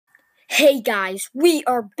Hey guys, we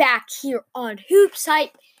are back here on Hoops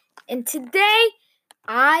Hype, and today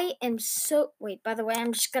I am by the way,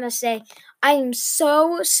 I'm just gonna say I am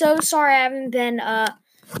so sorry I haven't been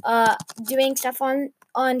doing stuff on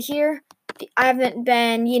here. I haven't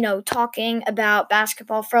been, talking about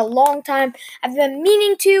basketball for a long time. I've been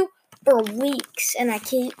meaning to for weeks, and I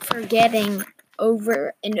keep forgetting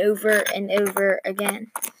over and over and over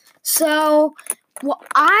again. So, what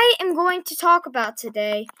I am going to talk about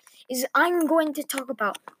today is I'm going to talk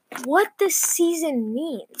about what this season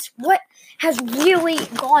means, what has really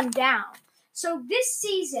gone down. So this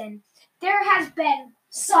season, there has been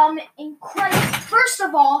some first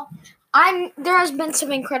of all, there has been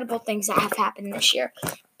some incredible things that have happened this year.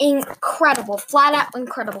 Incredible, flat out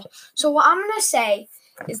incredible. So what I'm going to say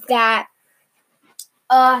is that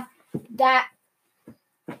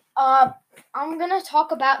I'm going to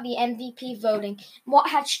talk about the MVP voting, what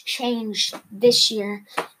has changed this year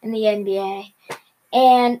in the NBA,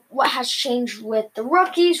 and what has changed with the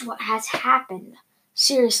rookies, what has happened,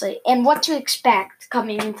 seriously, and what to expect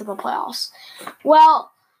coming into the playoffs.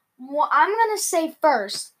 Well, what I'm going to say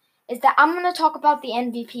first is that I'm going to talk about the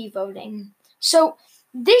MVP voting. So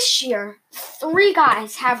this year, 3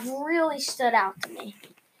 guys have really stood out to me.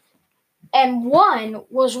 And one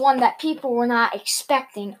was one that people were not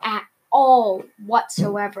expecting at all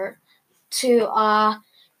whatsoever to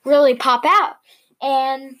really pop out.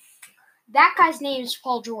 And that guy's name is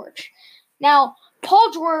Paul George. Now,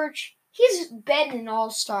 Paul George, he's been an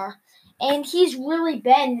all-star, and he's really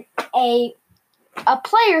been a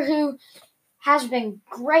player who has been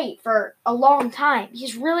great for a long time.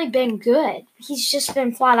 He's really been good. He's just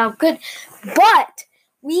been flat out good. But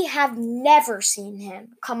we have never seen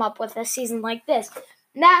him come up with a season like this.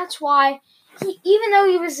 And that's why, even though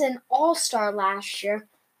he was an all-star last year,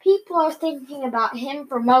 people are thinking about him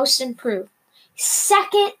for most improved.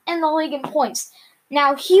 Second in the league in points.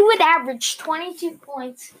 Now, he would average 22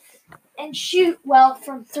 points and shoot well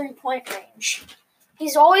from three-point range.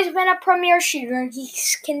 He's always been a premier shooter, and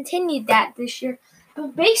he's continued that this year.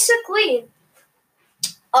 But basically,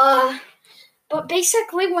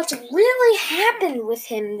 what's really happened with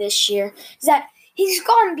him this year is that he's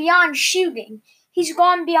gone beyond shooting. He's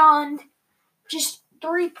gone beyond just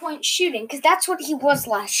three-point shooting, because that's what he was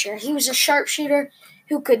last year. He was a sharpshooter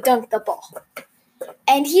who could dunk the ball.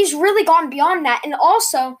 And he's really gone beyond that. And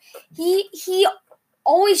also, he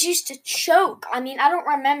always used to choke. I mean, I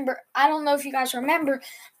don't know if you guys remember,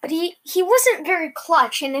 but he wasn't very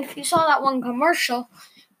clutch. And if you saw that one commercial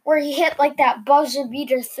where he hit like that buzzer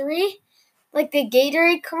beater 3, like the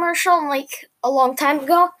Gatorade commercial like a long time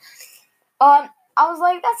ago, I was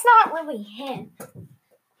like, that's not really him.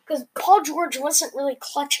 Because Paul George wasn't really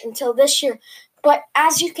clutch until this year. But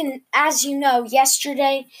as you know,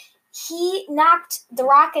 yesterday he knocked the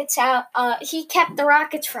Rockets out. He kept the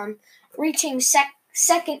Rockets from reaching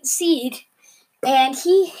second seed, and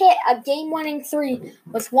he hit a game-winning 3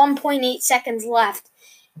 with 1.8 seconds left.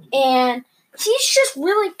 And he's just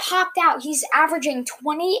really popped out. He's averaging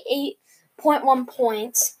 28.1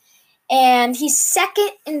 points, and he's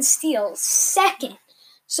second in steals. Second.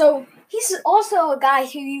 So he's also a guy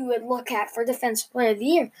who you would look at for Defensive Player of the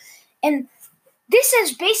Year. And this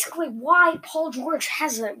is basically why Paul George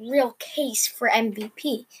has a real case for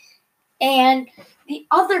MVP. And the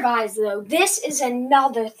other guys, though, this is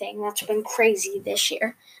another thing that's been crazy this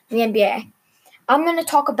year in the NBA. I'm going to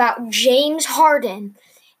talk about James Harden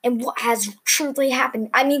and what has truly happened.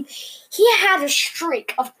 I mean, he had a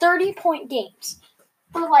streak of 30-point games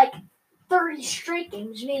for like 30 straight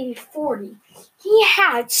games, maybe 40. He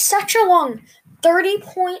had such a long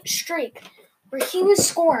 30-point streak where he was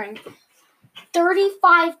scoring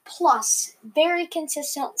 35 plus very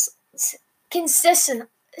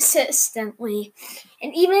consistently.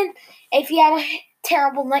 And even if he had a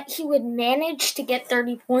terrible night, he would manage to get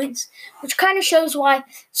 30 points, which kind of shows why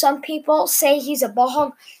some people say he's a ball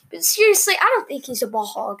hog. But seriously, I don't think he's a ball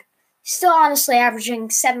hog. He's still honestly averaging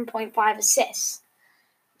 7.5 assists.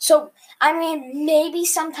 So, I mean, maybe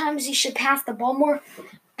sometimes he should pass the ball more,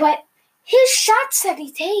 but his shots that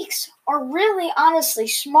he takes are really honestly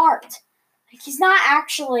smart. Like, he's not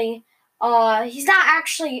actually a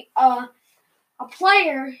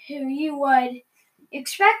player who you would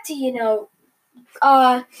expect to,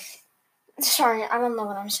 sorry, I don't know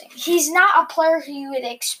what I'm saying. He's not a player who you would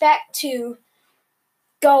expect to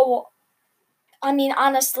go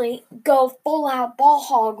full out ball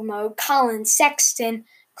hog mode. Colin Sexton,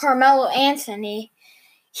 Carmelo Anthony.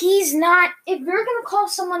 He's not, if you're going to call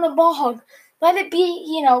someone a ball hog, let it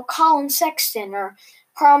be, Colin Sexton or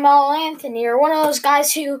Carmelo Anthony or one of those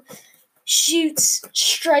guys who shoots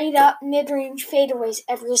straight up mid-range fadeaways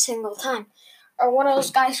every single time, or one of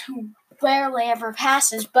those guys who rarely ever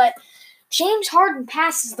passes, but James Harden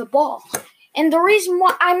passes the ball. And the reason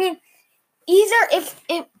why, either if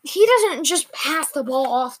he doesn't just pass the ball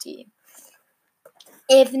off to you,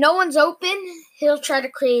 if no one's open, he'll try to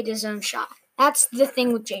create his own shot. That's the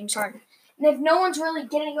thing with James Harden. And if no one's really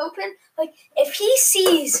getting open, like if he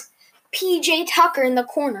sees PJ Tucker in the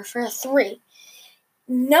corner for a three,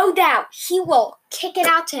 no doubt he will kick it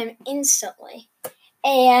out to him instantly.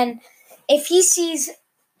 And if he sees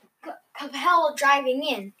Capella driving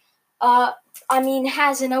in,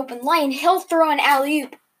 has an open lane, he'll throw an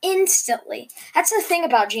alley-oop instantly. That's the thing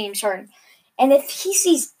about James Harden. And if he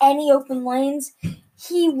sees any open lanes,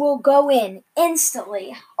 he will go in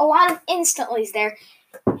instantly. A lot of instantly's there.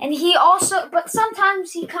 And but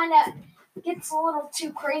sometimes he kind of gets a little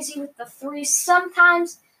too crazy with the threes.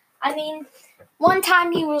 Sometimes, one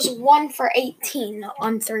time he was 1 for 18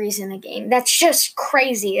 on threes in a game. That's just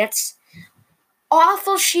crazy. That's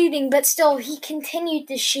awful shooting, but still, he continued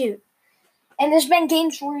to shoot. And there's been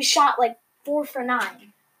games where he shot like 4 for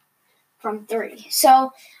 9 from three.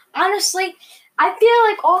 So, honestly, I feel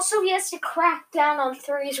like also he has to crack down on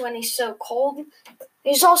threes when he's so cold.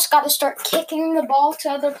 He's also got to start kicking the ball to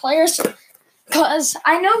other players. Because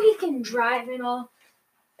I know he can drive and all,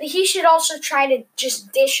 but he should also try to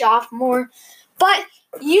just dish off more. But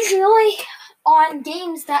usually on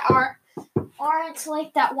games that aren't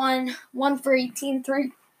like that 1 for 18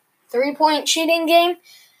 three-point shooting game,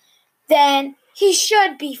 then he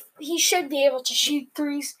should be able to shoot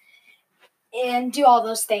threes and do all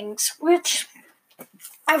those things, which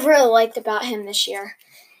I've really liked about him this year.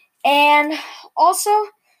 And also,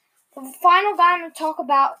 the final guy I'm going to talk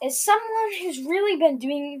about is someone who's really been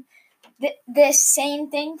doing this same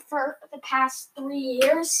thing for the past 3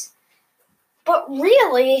 years. But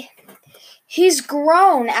really, he's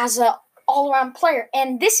grown as an all-around player.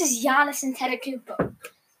 And this is Giannis Antetokounmpo.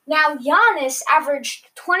 Now, Giannis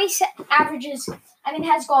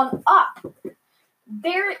has gone up.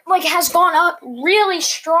 Has gone up really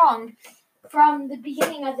strong from the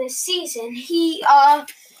beginning of this season. He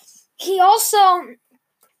also,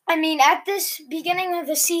 at this beginning of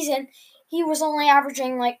the season, he was only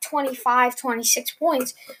averaging like 25, 26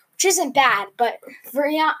 points, which isn't bad. But for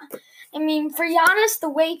Giannis, the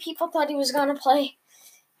way people thought he was going to play,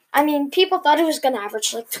 people thought he was going to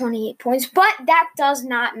average like 28 points, but that does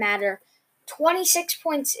not matter. 26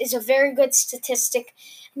 points is a very good statistic,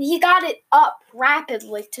 and he got it up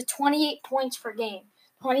rapidly to 28 points per game.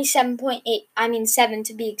 27.8, 7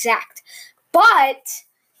 to be exact. But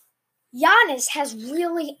Giannis has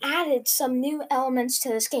really added some new elements to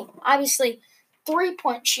this game. Obviously,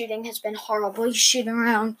 three-point shooting has been horrible. He's shooting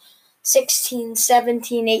around 16,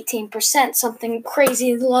 17, 18%, something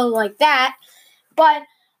crazy low like that. But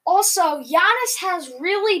also, Giannis has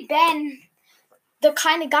really been the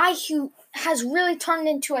kind of guy who has really turned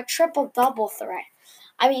into a triple-double threat.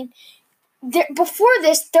 Before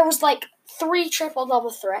this, there was like 3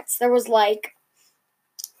 triple-double threats. There was like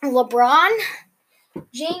LeBron,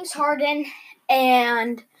 James Harden,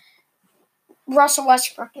 and Russell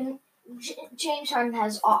Westbrook. And James Harden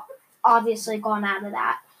has obviously gone out of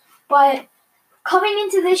that. But coming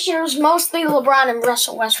into this year, it was mostly LeBron and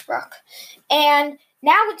Russell Westbrook. And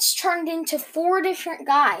now it's turned into 4 different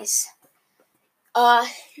guys.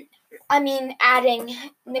 Adding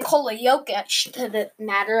Nikola Jokic to the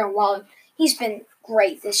matter. Well, he's been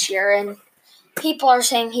great this year, and people are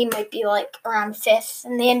saying he might be like around 5th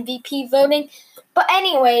in the MVP voting. But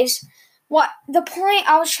anyways, what the point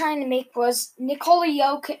I was trying to make was Nikola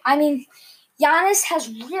Jokic. Giannis has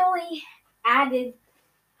really added,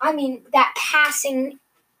 that passing,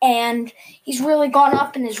 and he's really gone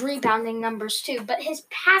up in his rebounding numbers too, but his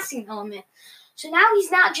passing element. So now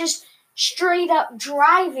he's not just straight up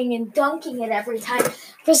driving and dunking it every time.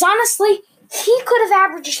 Because honestly, he could have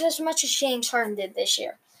averaged as much as James Harden did this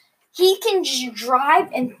year. He can just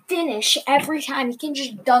drive and finish every time. He can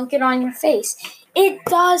just dunk it on your face. It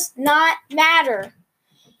does not matter.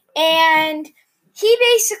 And he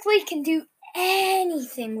basically can do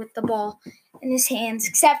anything with the ball in his hands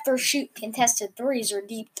except for shoot contested threes or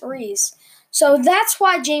deep threes. So that's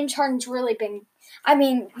why James Harden's really been,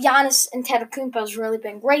 Giannis Antetokounmpo's really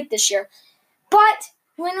been great this year. But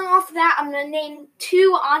winning off of that, I'm going to name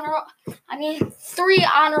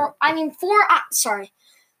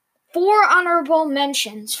 4 honorable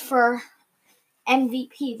mentions for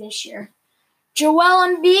MVP this year. Joel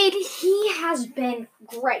Embiid, he has been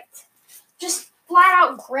great. Just flat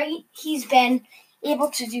out great. He's been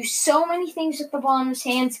able to do so many things with the ball in his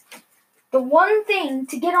hands. The one thing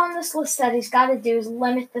to get on this list that he's got to do is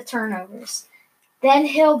limit the turnovers. Then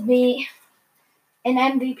he'll be an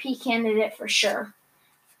MVP candidate for sure.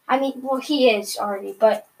 I mean, well, he is already,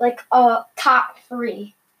 but like a top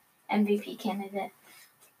 3 MVP candidate.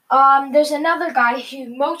 There's another guy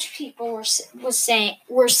who most people were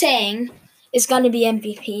saying is going to be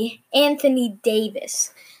MVP, Anthony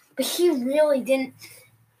Davis, but he really didn't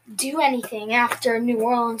do anything after New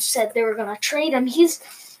Orleans said they were going to trade him. He's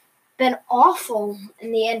been awful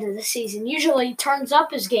in the end of the season. Usually he turns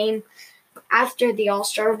up his game after the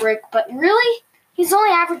All-Star break, but really, he's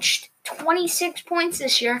only averaged 26 points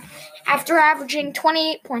this year after averaging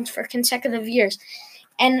 28 points for consecutive years.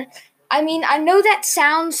 And I mean, I know that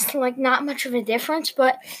sounds like not much of a difference,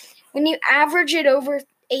 but when you average it over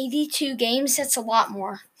 82 games, that's a lot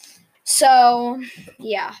more. So,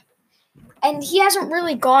 yeah. And he hasn't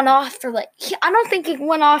really gone off for I don't think he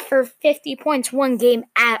went off for 50 points one game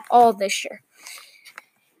at all this year.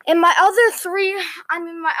 And my other three, I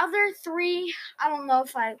don't know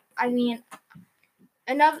if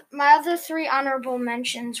my other 3 honorable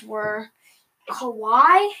mentions were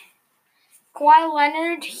Kawhi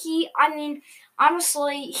Leonard.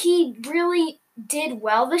 Honestly, he really did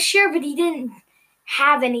well this year, but he didn't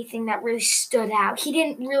have anything that really stood out. He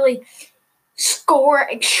didn't really score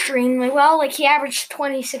extremely well. Like, he averaged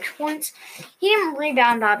 26 points. He didn't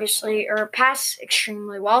rebound, obviously, or pass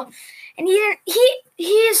extremely well. And he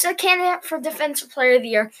is a candidate for Defensive Player of the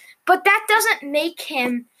Year, but that doesn't make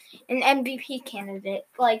him an MVP candidate.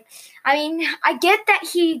 I get that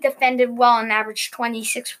he defended well and averaged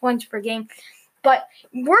 26 points per game, but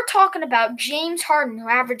we're talking about James Harden, who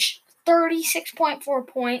averaged 36.4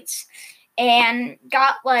 points and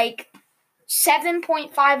got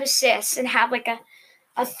 7.5 assists and had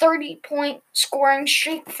a 30-point scoring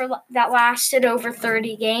streak that lasted over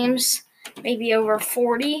 30 games, maybe over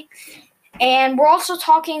 40. And we're also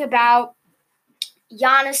talking about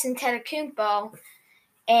Giannis Antetokounmpo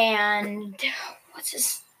and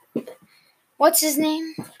what's his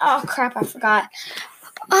name? Oh crap, I forgot.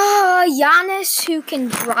 Giannis, who can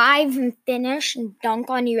drive and finish and dunk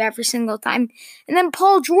on you every single time. And then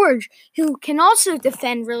Paul George, who can also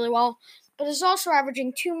defend really well, but is also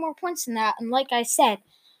averaging 2 more points than that. And like I said,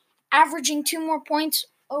 averaging 2 more points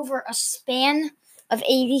over a span of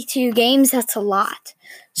 82 games, that's a lot.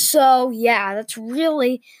 So, yeah, that's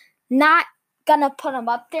really not going to put him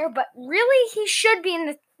up there, but really he should be in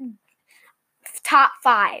the top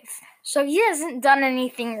 5. So he hasn't done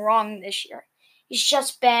anything wrong this year. He's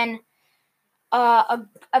just been a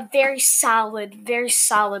very solid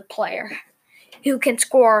player who can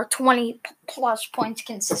score 20-plus points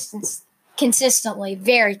consistently,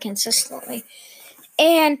 very consistently.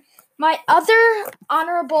 And my other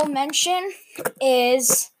honorable mention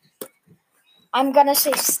is, I'm going to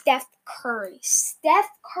say Steph Curry. Steph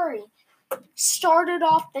Curry started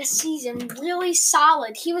off the season really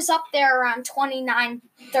solid. He was up there around 29,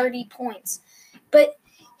 30 points. But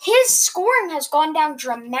his scoring has gone down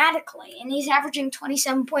dramatically, and he's averaging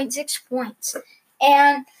 27.6 points.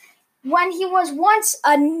 And when he was once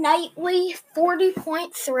a nightly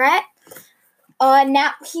 40-point threat,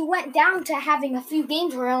 now he went down to having a few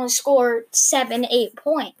games where he only scored 7, 8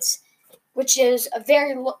 points, which is a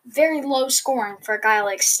very low scoring for a guy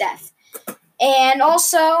like Steph. And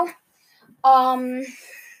also,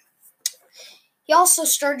 he also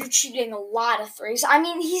started shooting a lot of threes. I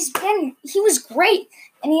mean, he was great,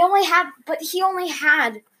 and he only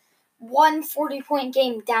had one 40-point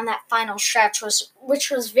game down that final stretch, which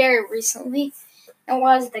was very recently. It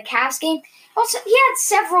was the Cavs game. Also, he had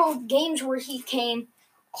several games where he came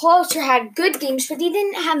close or had good games, but he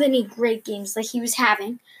didn't have any great games like he was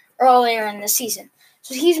having earlier in the season.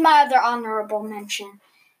 So he's my other honorable mention.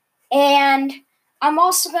 And I'm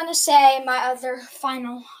also going to say my other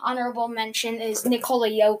final honorable mention is Nikola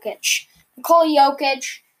Jokic. Nikola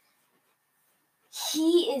Jokic,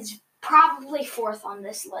 he is probably 4th on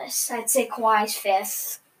this list. I'd say Kawhi's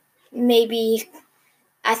 5th. Maybe,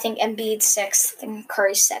 I think Embiid's 6th and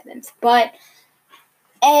Curry's 7th. But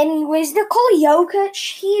anyways, Nikola Jokic,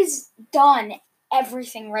 he's done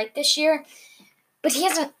everything right this year. But he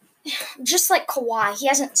hasn't, just like Kawhi, he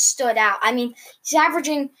hasn't stood out. I mean, he's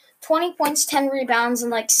averaging 20 points, 10 rebounds,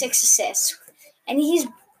 and 6 assists. And he's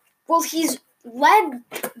led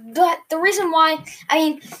the reason why, I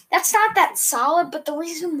mean, that's not that solid, but the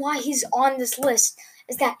reason why he's on this list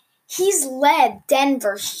is that he's led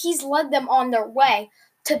Denver. He's led them on their way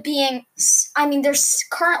to being, I mean, they're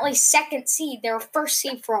currently 2nd seed. They were 1st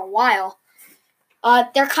seed for a while.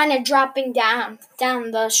 They're kind of dropping down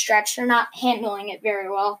the stretch. They're not handling it very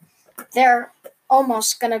well. They're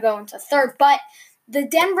almost going to go into 3rd, but the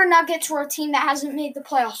Denver Nuggets were a team that hasn't made the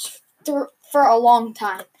playoffs for a long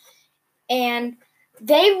time. And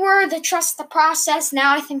they were the trust the process.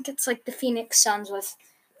 Now I think it's like the Phoenix Suns with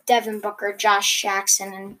Devin Booker, Josh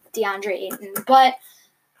Jackson, and DeAndre Ayton. But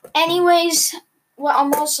anyways, what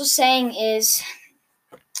I'm also saying is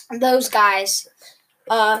those guys,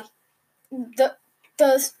 the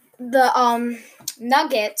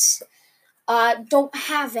Nuggets don't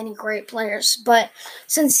have any great players, but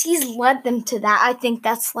since he's led them to that, I think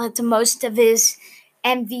that's led to most of his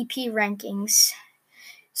MVP rankings.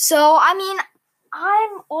 So, I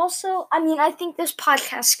think this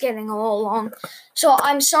podcast is getting a little long. So,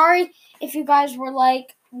 I'm sorry if you guys were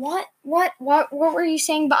like, what were you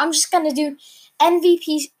saying? But I'm just going to do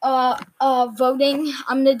MVP voting.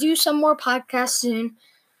 I'm going to do some more podcasts soon.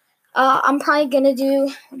 I'm probably going to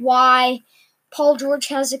do why Paul George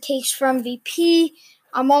has a case for MVP.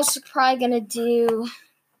 I'm also probably going to do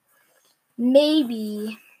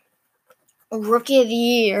maybe a Rookie of the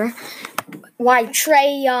Year. I'm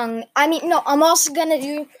also going to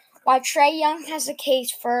do why Trae Young has a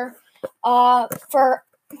case for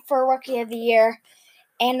Rookie of the Year.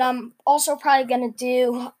 And I'm also probably going to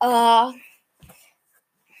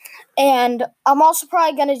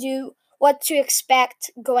do what to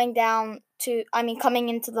expect coming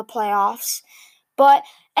into the playoffs. But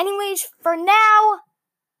anyways, for now,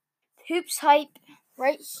 Hoops Hype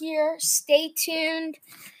right here. Stay tuned.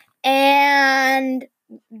 And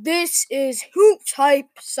this is Hoops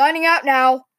Hype signing out now.